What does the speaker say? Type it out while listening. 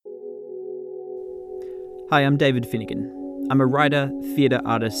Hi, I'm David Finnegan. I'm a writer, theatre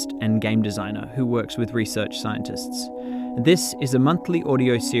artist, and game designer who works with research scientists. This is a monthly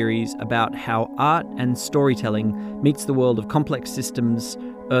audio series about how art and storytelling meets the world of complex systems,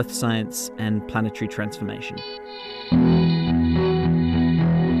 earth science, and planetary transformation.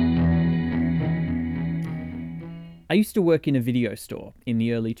 I used to work in a video store in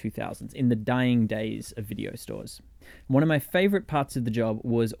the early 2000s, in the dying days of video stores. One of my favourite parts of the job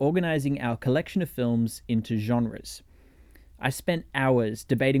was organising our collection of films into genres. I spent hours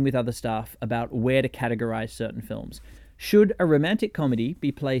debating with other staff about where to categorise certain films. Should a romantic comedy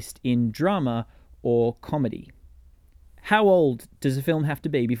be placed in drama or comedy? How old does a film have to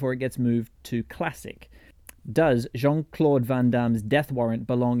be before it gets moved to classic? Does Jean-Claude Van Damme's Death Warrant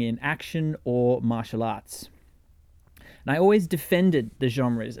belong in action or martial arts? And I always defended the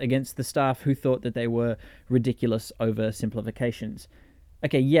genres against the staff who thought that they were ridiculous oversimplifications.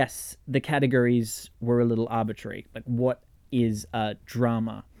 Okay, yes, the categories were a little arbitrary. Like, what is a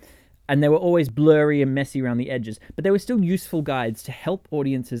drama? And they were always blurry and messy around the edges, but they were still useful guides to help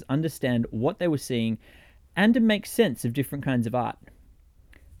audiences understand what they were seeing and to make sense of different kinds of art.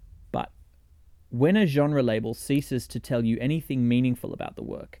 But when a genre label ceases to tell you anything meaningful about the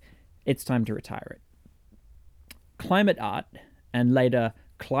work, it's time to retire it. Climate art, and later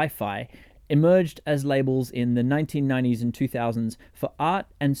cli-fi, emerged as labels in the 1990s and 2000s for art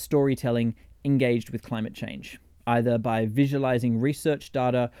and storytelling engaged with climate change, either by visualizing research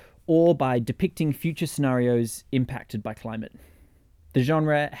data or by depicting future scenarios impacted by climate. The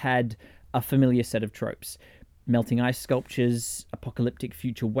genre had a familiar set of tropes: melting ice sculptures, apocalyptic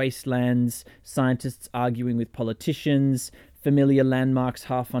future wastelands, scientists arguing with politicians, familiar landmarks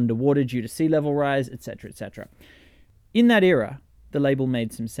half underwater due to sea level rise, etc., etc. In that era, the label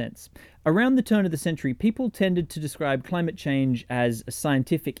made some sense. Around the turn of the century, people tended to describe climate change as a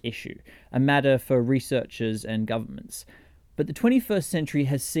scientific issue, a matter for researchers and governments. But the 21st century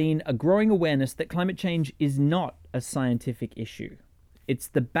has seen a growing awareness that climate change is not a scientific issue. It's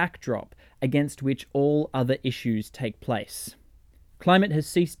the backdrop against which all other issues take place. Climate has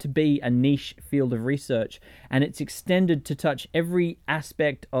ceased to be a niche field of research, and it's extended to touch every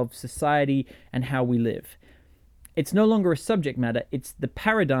aspect of society and how we live. It's no longer a subject matter, it's the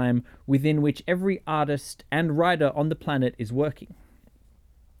paradigm within which every artist and writer on the planet is working.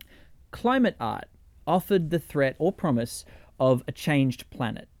 Climate art offered the threat or promise of a changed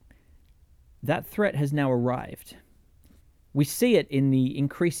planet. That threat has now arrived. We see it in the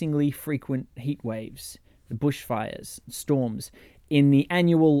increasingly frequent heat waves, the bushfires, storms, in the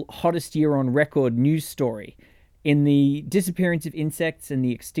annual hottest year on record news story, in the disappearance of insects and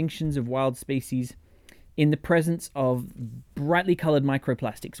the extinctions of wild species, in the presence of brightly coloured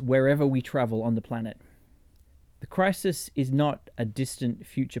microplastics wherever we travel on the planet. The crisis is not a distant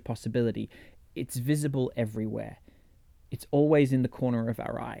future possibility. It's visible everywhere. It's always in the corner of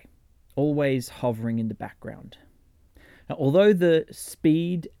our eye, always hovering in the background. Now, although the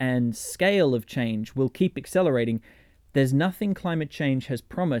speed and scale of change will keep accelerating, there's nothing climate change has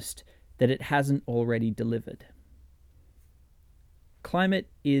promised that it hasn't already delivered. Climate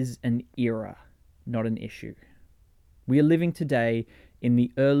is an era, not an issue. We are living today in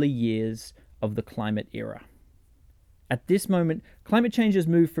the early years of the climate era. At this moment, climate change has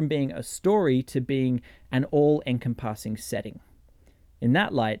moved from being a story to being an all-encompassing setting. In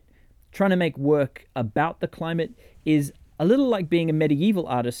that light, trying to make work about the climate is a little like being a medieval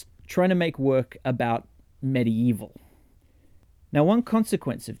artist trying to make work about medieval. Now, one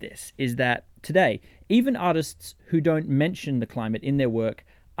consequence of this is that today, even artists who don't mention the climate in their work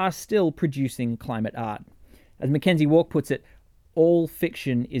are still producing climate art. As Mackenzie Walk puts it, all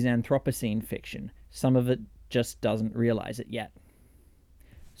fiction is Anthropocene fiction. Some of it just doesn't realize it yet.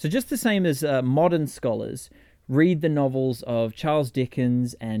 So just the same as modern scholars read the novels of Charles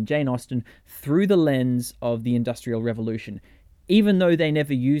Dickens and Jane Austen through the lens of the Industrial Revolution, even though they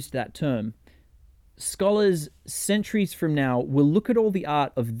never used that term, scholars centuries from now will look at all the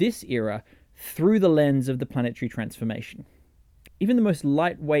art of this era through the lens of the planetary transformation. Even the most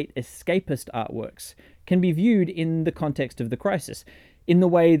lightweight escapist artworks can be viewed in the context of the crisis, in the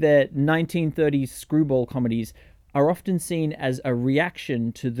way that 1930s screwball comedies are often seen as a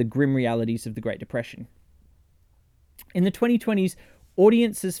reaction to the grim realities of the Great Depression. In the 2020s,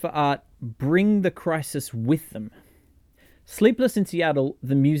 audiences for art bring the crisis with them. Sleepless in Seattle,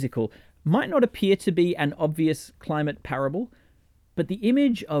 the musical, might not appear to be an obvious climate parable, but the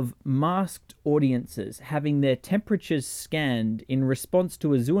image of masked audiences having their temperatures scanned in response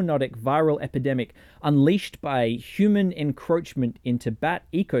to a zoonotic viral epidemic unleashed by human encroachment into bat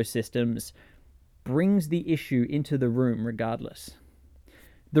ecosystems brings the issue into the room regardless.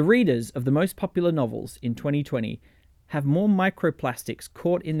 The readers of the most popular novels in 2020 have more microplastics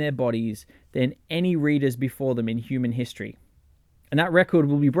caught in their bodies than any readers before them in human history. And that record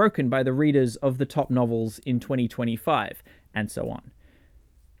will be broken by the readers of the top novels in 2025, and so on.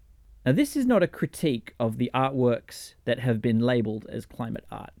 Now, this is not a critique of the artworks that have been labelled as climate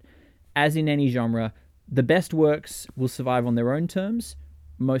art. As in any genre, the best works will survive on their own terms,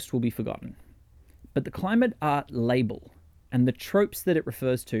 most will be forgotten. But the climate art label and the tropes that it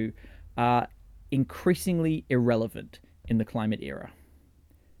refers to are increasingly irrelevant in the climate era.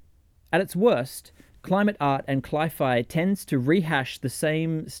 At its worst, climate art and cli-fi tends to rehash the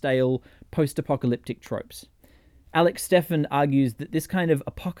same stale post-apocalyptic tropes. Alex Steffen argues that this kind of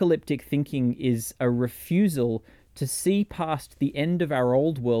apocalyptic thinking is a refusal to see past the end of our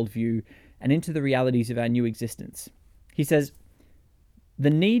old worldview and into the realities of our new existence. He says, the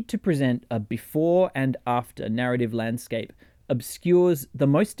need to present a before and after narrative landscape obscures the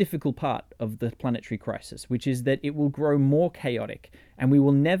most difficult part of the planetary crisis, which is that it will grow more chaotic, and we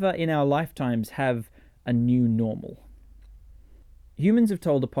will never in our lifetimes have a new normal. Humans have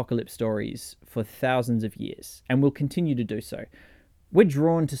told apocalypse stories for thousands of years, and will continue to do so. We're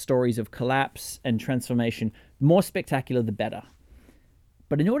drawn to stories of collapse and transformation. The more spectacular, the better.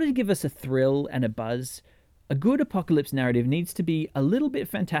 But in order to give us a thrill and a buzz, a good apocalypse narrative needs to be a little bit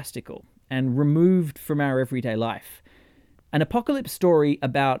fantastical and removed from our everyday life. An apocalypse story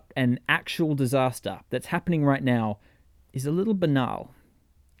about an actual disaster that's happening right now is a little banal.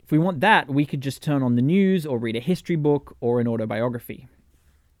 If we want that, we could just turn on the news or read a history book or an autobiography.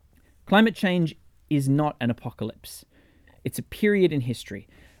 Climate change is not an apocalypse. It's a period in history,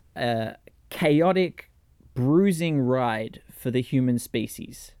 a chaotic, bruising ride for the human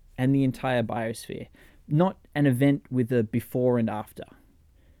species and the entire biosphere, not an event with a before and after.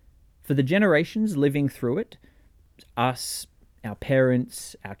 For the generations living through it, us, our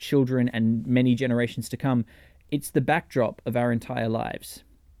parents, our children, and many generations to come, it's the backdrop of our entire lives.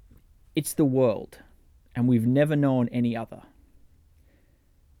 It's the world, and we've never known any other.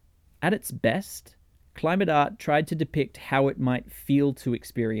 At its best, climate art tried to depict how it might feel to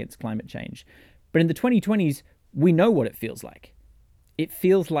experience climate change. But in the 2020s, we know what it feels like. It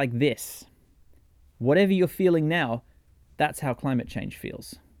feels like this. Whatever you're feeling now, that's how climate change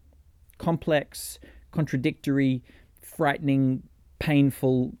feels. Complex, contradictory, frightening,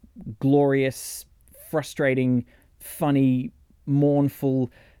 painful, glorious, frustrating, funny,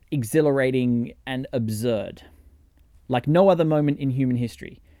 mournful, exhilarating, and absurd. Like no other moment in human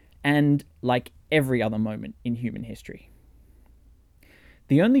history, and like every other moment in human history.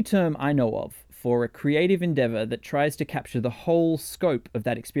 The only term I know of for a creative endeavor that tries to capture the whole scope of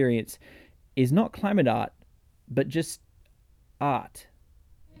that experience is not climate art, but just art.